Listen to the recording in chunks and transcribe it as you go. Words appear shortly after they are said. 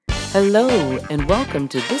Hello, and welcome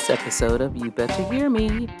to this episode of You Better Hear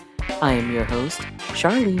Me. I am your host,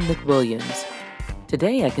 Charlene McWilliams.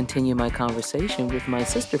 Today, I continue my conversation with my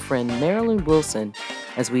sister friend, Marilyn Wilson,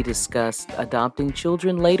 as we discuss adopting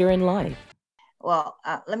children later in life. Well,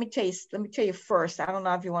 let me tell you. Let me tell you first. I don't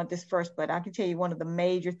know if you want this first, but I can tell you one of the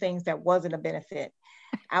major things that wasn't a benefit.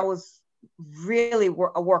 I was really a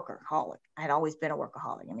workaholic. I had always been a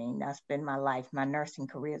workaholic. I mean, that's been my life. My nursing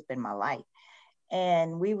career has been my life.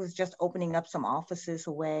 And we was just opening up some offices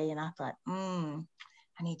away, and I thought, I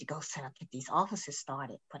need to go set up, get these offices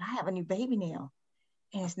started. But I have a new baby now,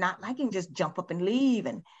 and it's not like I can just jump up and leave.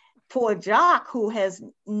 And poor Jock, who has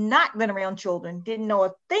not been around children, didn't know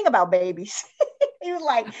a thing about babies. He was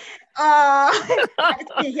like,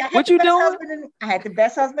 What you doing? I had the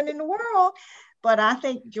best husband in the world, but I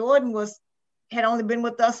think Jordan had only been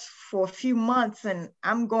with us for a few months, and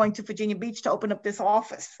I'm going to Virginia Beach to open up this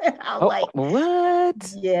office. I was like,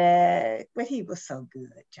 what? yeah, but he was so good.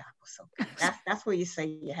 Jock was so good. That's where you say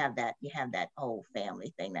you have that whole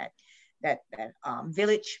family thing, that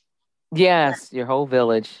village. Yes, your whole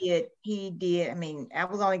village. He did. I mean, I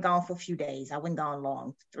was only gone for a few days. I wasn't gone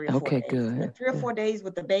long, 3 or 4 Okay, days. good. But 3 or 4 days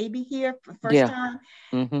with the baby here for the first Yeah. time.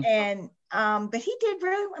 Mm-hmm. And but he did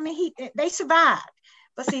really, I mean, they survived.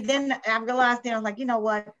 But see, then I realized, then I was like, you know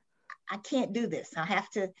what? I can't do this.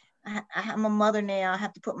 I'm a mother now. I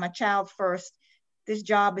have to put my child first. This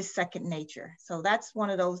job is second nature. So that's one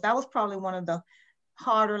of those, that was probably one of the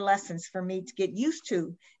harder lessons for me to get used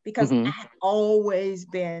to, because I had always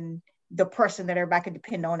been the person that everybody could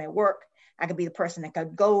depend on at work. I could be the person that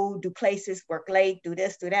could go do places, work late, do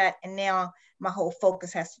this, do that. And now my whole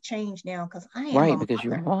focus has to change now, because I am Right, a because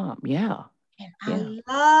you're a mother. mom. Yeah. And Yeah.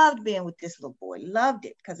 I loved being with this little boy, loved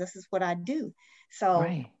it, because this is what I do. So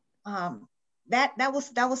Right. um, that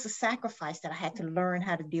was a sacrifice that I had to learn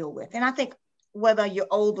how to deal with. And I think whether you're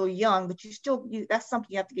old or young, but that's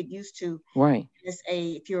something you have to get used to Right.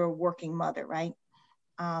 if you're a working mother, right?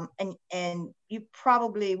 And we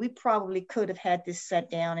probably could have had this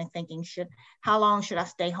set down and thinking, how long should I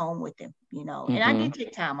stay home with him? And I Mm-hmm. did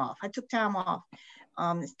take time off. I took time off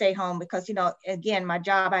to stay home, because again, my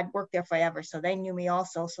job, I'd worked there forever, so they knew me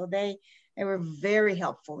also. So they were very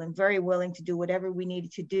helpful and very willing to do whatever we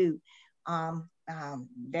needed to do.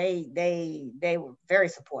 They were very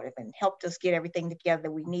supportive and helped us get everything together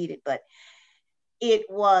that we needed. But it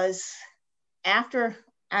was after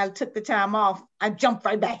I took the time off, I jumped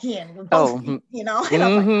right back in with both Oh. feet, and I was like,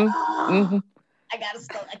 Mm-hmm. Mm-hmm. I gotta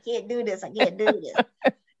stop. I can't do this. I can't do this.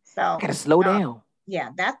 So, Gotta slow down.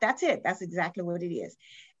 yeah, that's it. That's exactly what it is.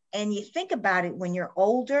 And you think about it when you're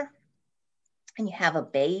older and you have a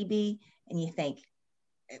baby, and you think,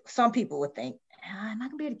 some people would think, am I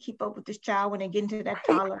gonna be able to keep up with this child when they get into that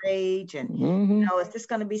toddler age? And Mm-hmm. is this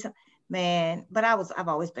gonna be some man? But I've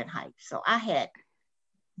always been hyped, so I had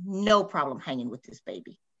no problem hanging with this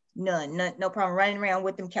baby. None, no problem running around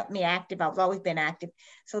with him, kept me active. I was always been active.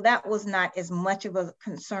 So that was not as much of a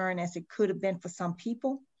concern as it could have been for some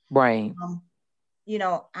people. Right. Um, you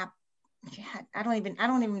know, I don't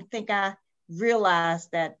even think I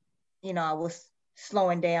realized that, I was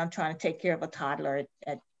slowing down trying to take care of a toddler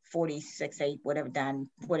at 46, 8, whatever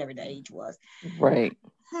the age was. Right.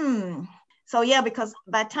 Hmm. So yeah, because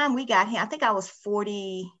by the time we got here, I think I was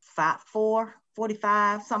 45,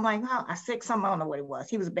 45, something like that. I six, something, I don't know what it was.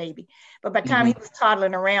 He was a baby. But by the time Mm-hmm. he was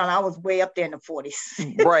toddling around, I was way up there in the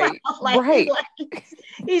 40s. Right. Like, Right.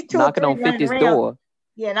 he's two or Knocking three on running 50's around. door.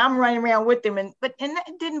 Yeah, and I'm running around with him, and that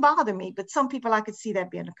didn't bother me. But some people, I could see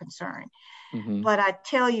that being a concern. Mm-hmm. But I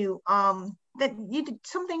tell you, that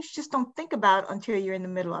some things you just don't think about until you're in the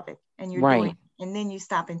middle of it and you're doing Right. it. And then you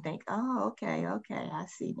stop and think, oh, okay, I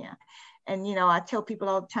see now. And I tell people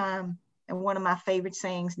all the time, and one of my favorite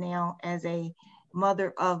sayings now, as an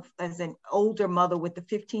older mother with the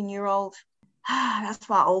 15-year-old, that's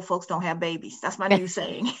why old folks don't have babies. That's my new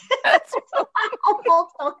saying. That's Old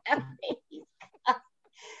folks don't have babies.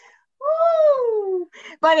 Woo!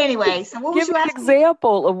 But anyway, so what was Give me you an asking me?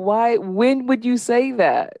 example of why. When would you say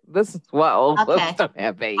that? This is why old folks Okay. don't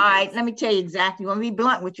have All right, babies. let me tell you exactly. I'm gonna be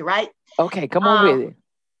blunt with you, right? Okay, come on Um, with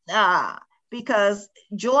it. because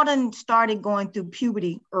Jordan started going through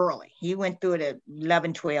puberty early. He went through it at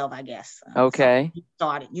 11, 12, I guess. So Okay. he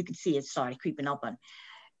started, you can see it started creeping up on.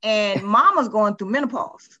 And mama's going through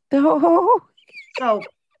menopause. Oh, So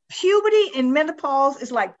puberty and menopause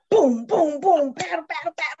is like boom, boom, boom, battle,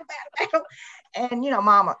 battle, battle, battle, battle. And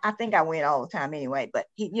mama, I think I win all the time anyway, but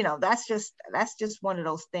that's just one of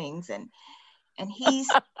those things. And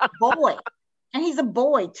he's a boy. And he's a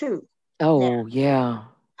boy too. Now, oh yeah.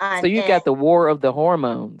 So and you got the war of the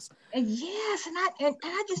hormones. and yes, and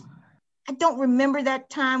I don't remember that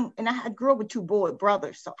time. And I grew up with two boy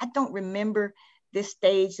brothers, so I don't remember this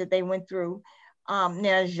stage that they went through.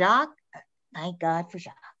 Now Jacques, thank God for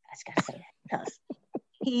Jacques. I just gotta say that because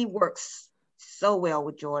he works so well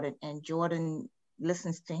with Jordan, and Jordan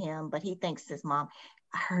listens to him, but he thinks his mom.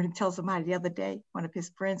 I heard him tell somebody the other day, one of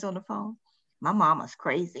his friends on the phone, my mama's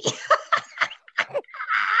crazy.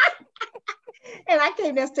 And I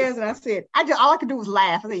came downstairs and I said, all I could do was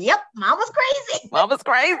laugh. I said, yep, mama's crazy. Mama's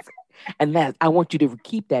crazy. And I want you to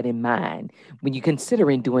keep that in mind when you're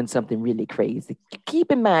considering doing something really crazy.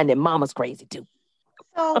 Keep in mind that mama's crazy too.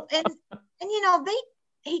 So, and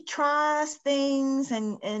he tries things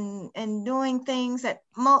and doing things that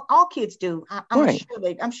all kids do.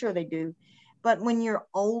 I'm sure they do. But when you're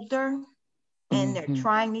older and they're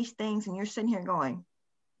trying these things and you're sitting here going,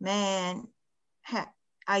 man,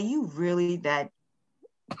 are you really that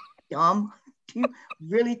dumb? Do you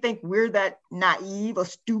really think we're that naive or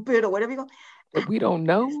stupid or whatever you're going? But we don't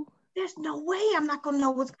know. There's no way I'm not going to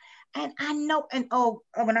know what's, and I know, and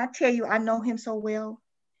when I tell you, I know him so well,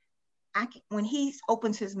 when he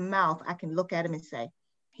opens his mouth, I can look at him and say,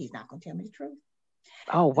 he's not going to tell me the truth.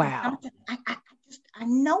 Oh, wow. I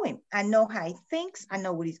know him. I know how he thinks. I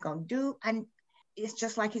know what he's going to do. And it's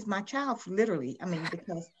just like he's my child, literally. I mean,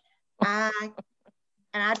 because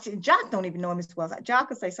Jock don't even know him as well. Jock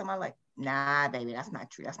could say something like, nah, baby, that's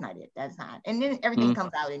not true. That's not it. That's not. And then everything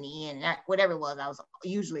comes out in the end. Whatever it was, I was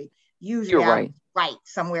usually you're right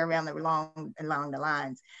somewhere around along the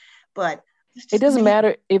lines. But it doesn't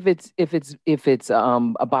matter if it's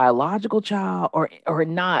a biological child or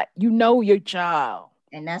not. You know your child.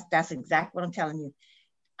 And that's exactly what I'm telling you.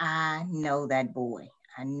 I know that boy.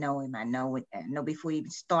 I know him. I know it. I know before he even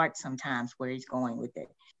starts sometimes where he's going with it.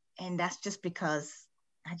 And that's just because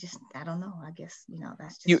I don't know. I guess,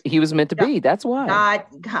 that's just. He was meant to be. That's why.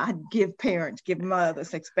 God give parents, give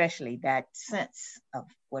mothers especially that sense of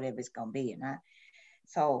whatever it's going to be. And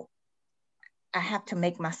so I have to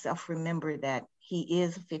make myself remember that he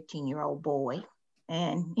is a 15-year-old boy.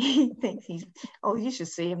 And he thinks you should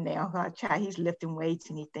see him now. He's lifting weights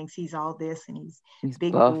and he thinks he's all this and he's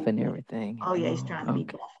big buff and everything. Oh yeah, he's trying to be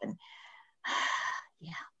buff. And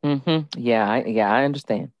yeah. I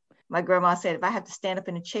understand. My grandma said, if I have to stand up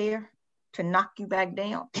in a chair to knock you back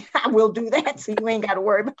down, I will do that. So you ain't got to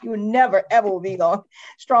worry about you. Never, ever will be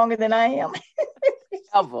stronger than I am.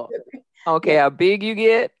 Ever. Okay, how big you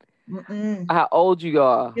get, how old you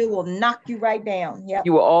are. It will knock you right down. Yeah.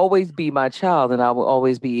 You will always be my child and I will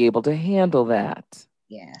always be able to handle that.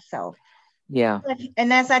 Yeah, so. Yeah.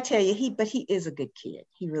 And as I tell you, he is a good kid.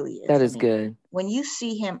 He really is. That is good. When you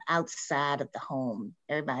see him outside of the home,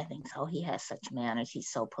 everybody thinks, oh, he has such manners. He's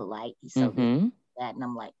so polite. He's so good at that. And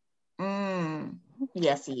I'm like,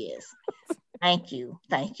 yes, he is. Thank you.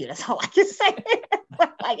 That's all I can say.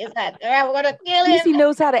 Like it's not, I'm going to kill him. He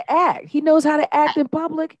knows how to act. He knows how to act in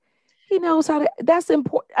public. He knows how to, that's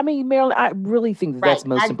important. I mean, Marilyn, I really think that's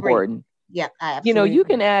most important. Yeah, I absolutely you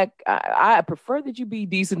can act. I prefer that you be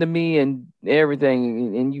decent to me and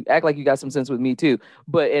everything, and you act like you got some sense with me too.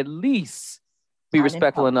 But at least be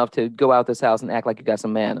respectful enough to go out this house and act like you got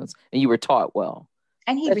some manners, and you were taught well.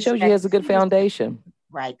 And that shows you he has a good foundation.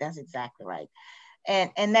 Right, that's exactly right,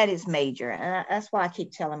 and that is major. And that's why I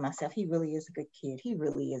keep telling myself he really is a good kid. He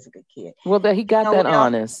really is a good kid. Well, that he got that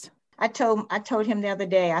honest. I told him the other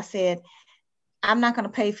day. I said, I'm not going to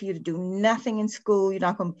pay for you to do nothing in school. You're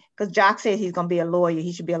not going to, because Jock says he's going to be a lawyer.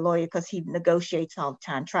 He should be a lawyer because he negotiates all the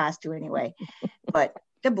time, tries to anyway. But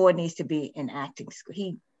the boy needs to be in acting school.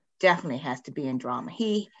 He definitely has to be in drama.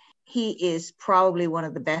 He is probably one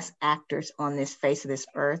of the best actors on this face of this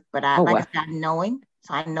earth. But I know him.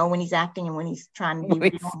 So I know when he's acting and when he's trying to be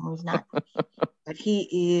real and when he's not. But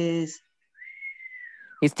he's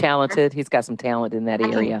talented. He's got some talent in that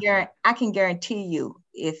area. I can guarantee you,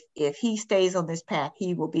 if he stays on this path,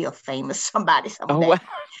 he will be a famous somebody someday. Oh, wow.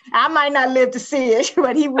 I might not live to see it,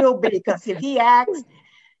 but he will be, because if he acts,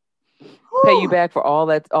 pay you back for all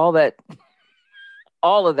of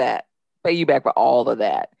that. Pay you back for all of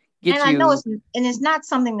that. I know it's not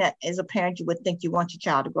something that as a parent you would think you want your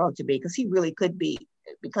child to grow up to be, because he really could be,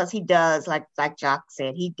 because he does, like Jock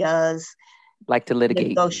said, he does like to litigate.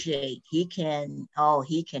 Negotiate. He can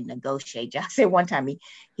negotiate. Jock said one time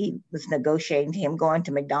he was negotiating him going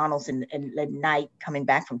to McDonald's and at night coming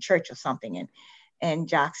back from church or something. And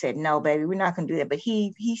Jock said, no, baby, we're not going to do that. But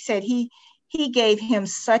he said he gave him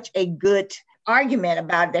such a good argument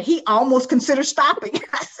about it that he almost considered stopping.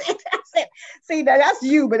 I said, see, that's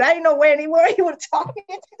you, but I didn't know where he would talk me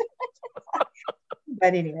into it.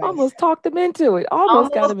 But anyway. Almost talked him into it.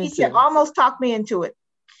 Almost got him into it. Almost talked me into it.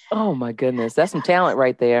 Oh my goodness. That's some talent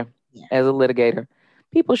right there as a litigator.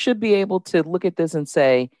 people should be able to look at this and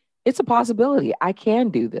say, it's a possibility. I can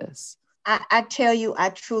do this. I tell you, I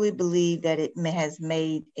truly believe that has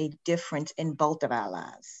made a difference in both of our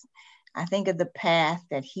lives. I think of the path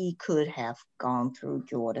that he could have gone through,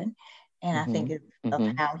 Jordan, and I think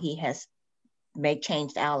of how he has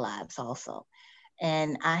changed our lives also.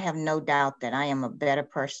 And I have no doubt that I am a better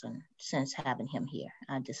person since having him here.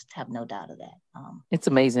 I just have no doubt of that. It's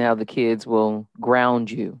amazing how the kids will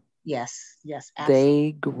ground you. Yes, absolutely.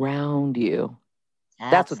 They ground you.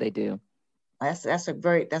 Absolutely. That's what they do.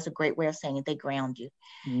 That's a great way of saying it. They ground you.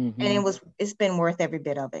 And it's been worth every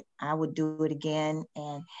bit of it. I would do it again.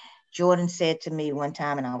 And Jordan said to me one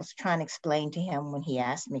time, and I was trying to explain to him when he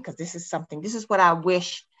asked me, because this is what I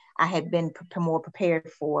wish I had been more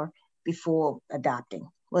prepared for before adopting,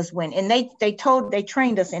 was when, and they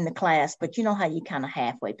trained us in the class, but you know how you kind of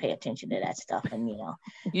halfway pay attention to that stuff, and you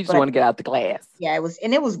just want to get out the class. Yeah, it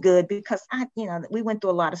was good because we went through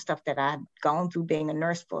a lot of stuff that I'd gone through being a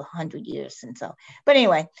nurse for 100 years. And so, but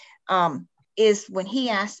anyway, is when he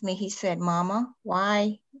asked me, he said, "Mama,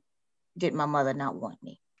 why did my mother not want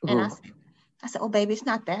me?" And I said, "Oh, baby, it's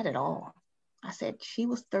not that at all." I said, "She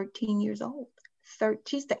was 13 years old.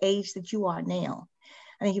 She's the age that you are now."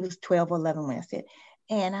 I think he was 12 or 11 when I said,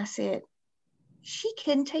 and I said, "She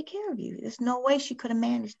couldn't take care of you. There's no way she could have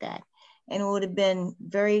managed that. And it would have been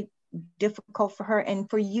very difficult for her and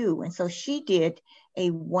for you. And so she did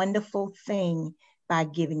a wonderful thing by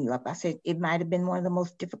giving you up." I said, "It might have been one of the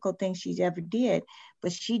most difficult things she's ever did,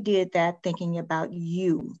 but she did that thinking about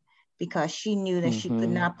you, because she knew that she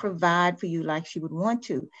could not provide for you like she would want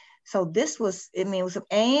to." So this was,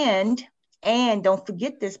 and don't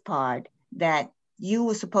forget this part, that you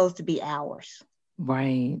were supposed to be ours.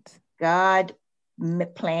 Right. God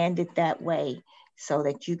planned it that way so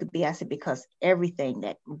that you could be. I said, because everything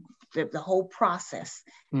that the whole process.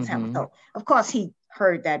 So of course he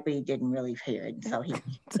heard that, but he didn't really hear it. So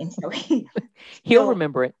he'll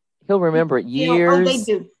remember it. He'll remember it years. Oh, they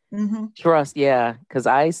do. Trust, yeah, because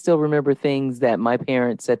I still remember things that my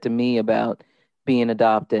parents said to me about being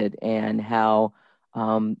adopted and how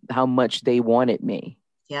much they wanted me.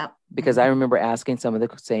 Yep. Because I remember asking some of the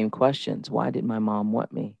same questions. Why did my mom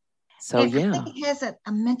want me? So I think it has a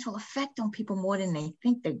mental effect on people more than they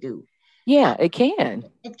think they do. Yeah, it can.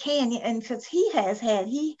 It can, and because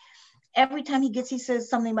every time he says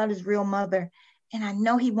something about his real mother, and I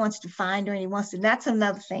know he wants to find her, and he wants to. That's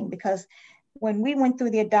another thing, because when we went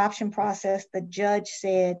through the adoption process, the judge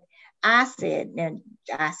said, I said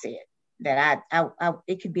that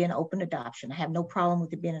it could be an open adoption. I have no problem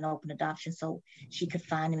with it being an open adoption, so she could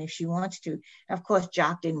find him if she wants to. And of course,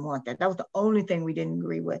 Jock didn't want that. That was the only thing we didn't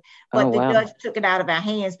agree with. But the judge took it out of our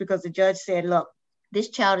hands, because the judge said, "Look, this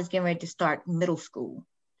child is getting ready to start middle school."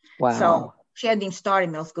 Wow. So she hadn't even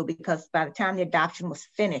started middle school, because by the time the adoption was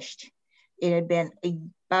finished, it had been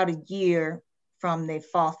about a year from the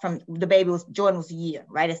fall. Jordan was a year,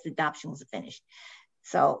 right as the adoption was finished.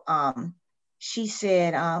 So she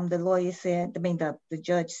said, the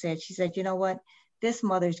judge said, she said, "You know what? This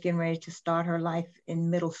mother's getting ready to start her life in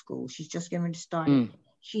middle school. She's just getting ready to start it.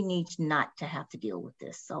 She needs not to have to deal with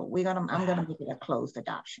this. So I'm gonna make it a closed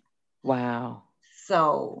adoption." Wow.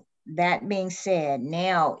 So that being said,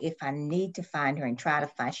 now if I need to find her and try to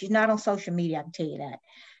find, she's not on social media, I can tell you that,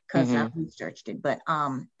 because I've researched it. But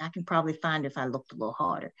I can probably find her if I looked a little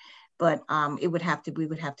harder. But we would have to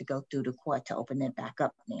go through the court to open it back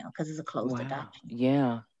up now, because it's a closed adoption.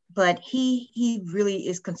 Yeah. But he really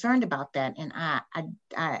is concerned about that, and I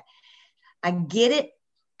get it.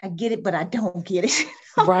 I get it, but I don't get it.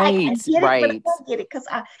 Right. I get it, but I don't get it, because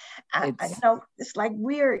I know it's like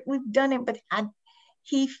we've done it, but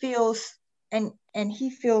he feels and he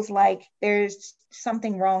feels like there's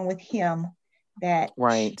something wrong with him that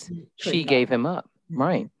she gave him up.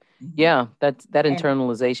 Right. Yeah, that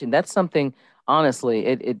internalization, that's something, honestly,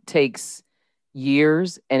 it takes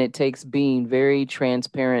years, and it takes being very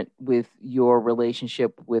transparent with your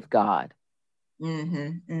relationship with God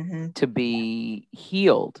to be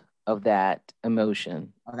healed of that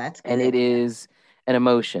emotion. Oh, that's good. And it is an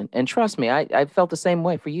emotion. And trust me, I felt the same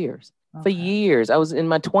way for years. Okay. For years. I was in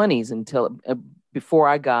my 20s until before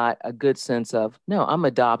I got a good sense of, no, I'm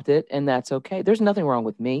adopted, and that's okay. There's nothing wrong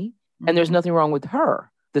with me, and there's nothing wrong with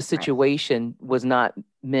her. The situation was not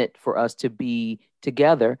meant for us to be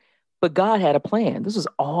together, but God had a plan. This was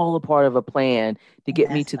all a part of a plan to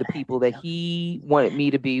get me to the people that he wanted me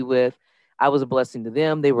to be with. I was a blessing to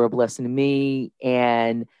them. They were a blessing to me.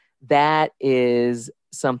 And that is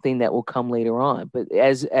something that will come later on. But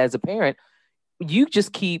as a parent, you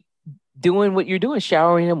just keep doing what you're doing,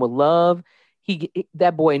 showering him with love.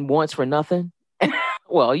 That boy wants for nothing.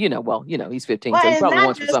 He's 15, so he it's probably not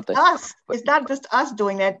wants for just something. us. But It's not just us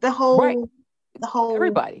doing that. right, The whole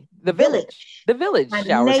everybody, the village my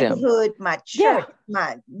showers him. neighborhood, my Yeah, church,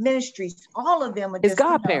 my ministries, all of them are his just,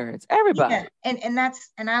 godparents, yeah. everybody. And I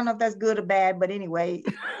don't know if that's good or bad, but annie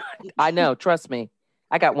I know. Trust me,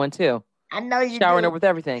 I got one too. I know you Showering do. her with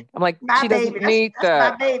everything. I'm like, My she baby, doesn't need that's my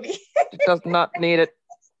that. baby. She does not need it.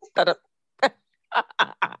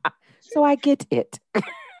 So I get it.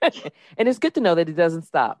 And it's good to know that it doesn't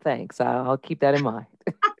stop. Thanks. I'll keep that in mind.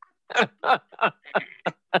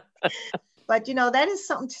 But that is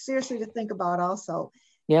something seriously to think about also.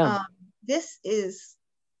 Yeah. This is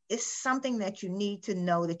something that you need to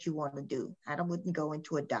know that you want to do. I wouldn't go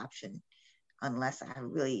into adoption unless I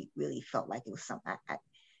really, really felt like it was something.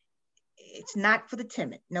 It's not for the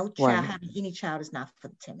timid. No child, Right. any child is not for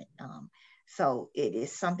the timid. So it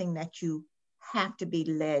is something that you have to be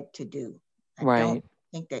led to do. I don't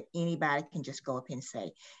think that anybody can just go up and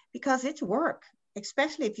say, because it's work,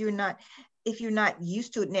 especially if you're not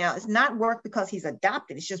used to it. Now, it's not work because he's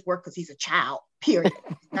adopted. It's just work because he's a child, period.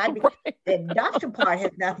 Not the adoption part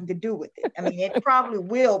has nothing to do with it. I mean, it probably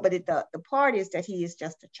will, but the part is that he is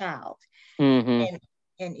just a child. Mm-hmm.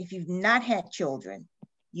 And if you've not had children,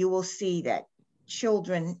 you will see that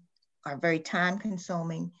children are very time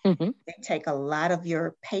consuming. Mm-hmm. They take a lot of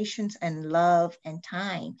your patience and love and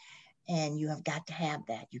time, and you have got to have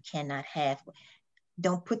that. You cannot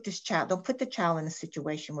don't put the child in a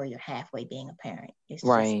situation where you're halfway being a parent. It's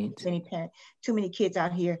right. Just too many kids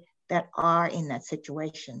out here that are in that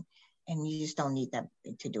situation, and you just don't need that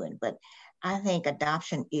to do it. But I think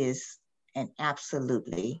adoption is an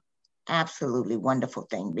absolutely, absolutely wonderful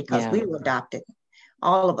thing, because we were adopted.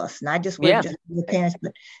 All of us, not just we're just the parents,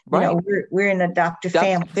 but we're an adopted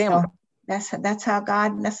family. So that's how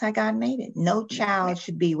God made it. No child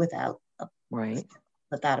should be without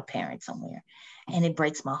a parent somewhere. And it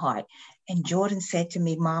breaks my heart. And Jordan said to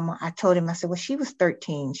me, Mama, I told him, I said, well, she was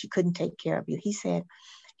 13. She couldn't take care of you. He said,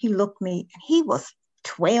 he looked me, he was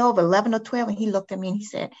 11 or 12. And he looked at me and he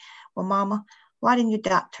said, well, Mama, why didn't you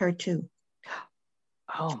adopt her too?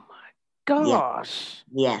 Oh my gosh.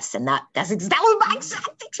 Yes. And that was my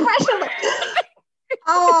exact expression.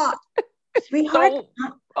 Sweetheart.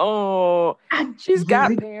 She's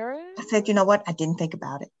got parents. I said, you know what? I didn't think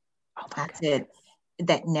about it. I said,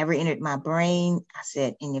 that never entered my brain. I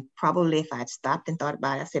said, and probably if I'd stopped and thought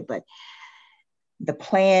about it, I said, but the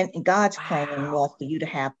plan, God's plan was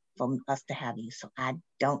for us to have you. So I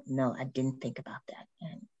don't know. I didn't think about that.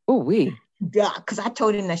 Because I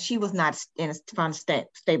told him that she was not from a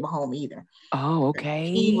stable home either. Oh,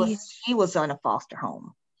 okay. She was on a foster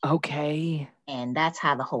home. Okay. And that's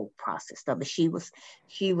how the whole process started. She was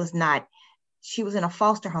in a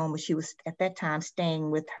foster home, but she was at that time staying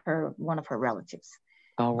with one of her relatives.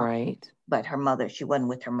 All right. But her mother, she wasn't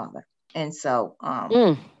with her mother. And so,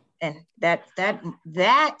 and that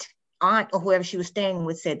aunt or whoever she was staying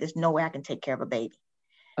with said, there's no way I can take care of a baby.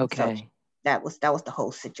 Okay. So that was the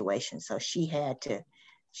whole situation. So she had to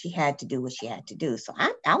do what she had to do. So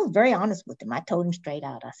I was very honest with him. I told him straight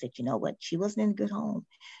out. I said, you know what? She wasn't in a good home.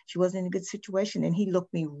 She wasn't in a good situation. And he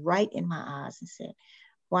looked me right in my eyes and said,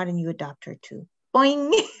 why didn't you adopt her too?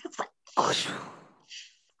 Boing. I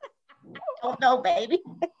don't know, baby.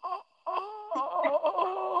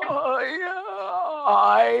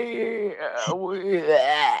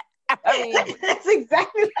 That's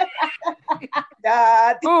exactly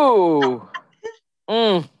that. Ooh.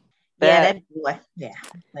 That boy. Yeah.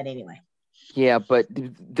 But anyway. Yeah, but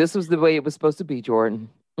this was the way it was supposed to be, Jordan.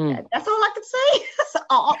 That's all I could say. That's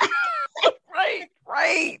all.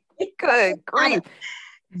 Right. Good grief.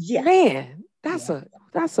 Yeah. Man, that's a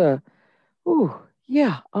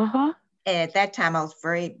yeah. Uh-huh. And at that time I was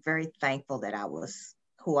very, very thankful that I was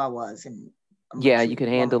who I was, and you could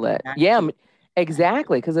handle that. Yeah,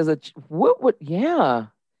 exactly. Because as a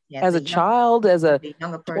child, as a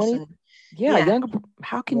younger person, younger.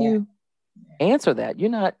 How can you answer that?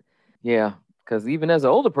 You're not. Yeah, because even as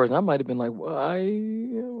an older person, I might have been like, why?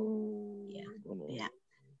 Yeah.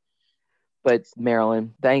 But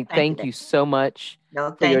Marilyn, thank you so much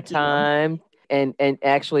for your time. And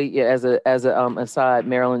actually, as a aside,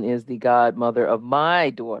 Marilyn is the godmother of my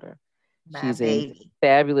daughter. She's a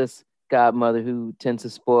fabulous godmother who tends to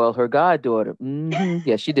spoil her goddaughter.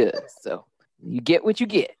 Yes, she does. So you get what you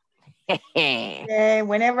get. Yeah,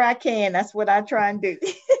 whenever I can, that's what I try and do.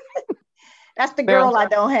 That's the girl I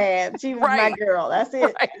don't have. She was my girl. That's it.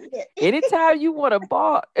 Right. That's it. Anytime you want to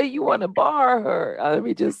bar her. Let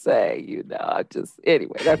me just say,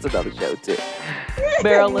 anyway, that's another show too.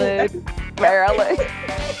 Marilyn.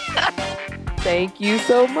 Thank you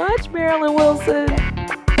so much, Marilyn Wilson.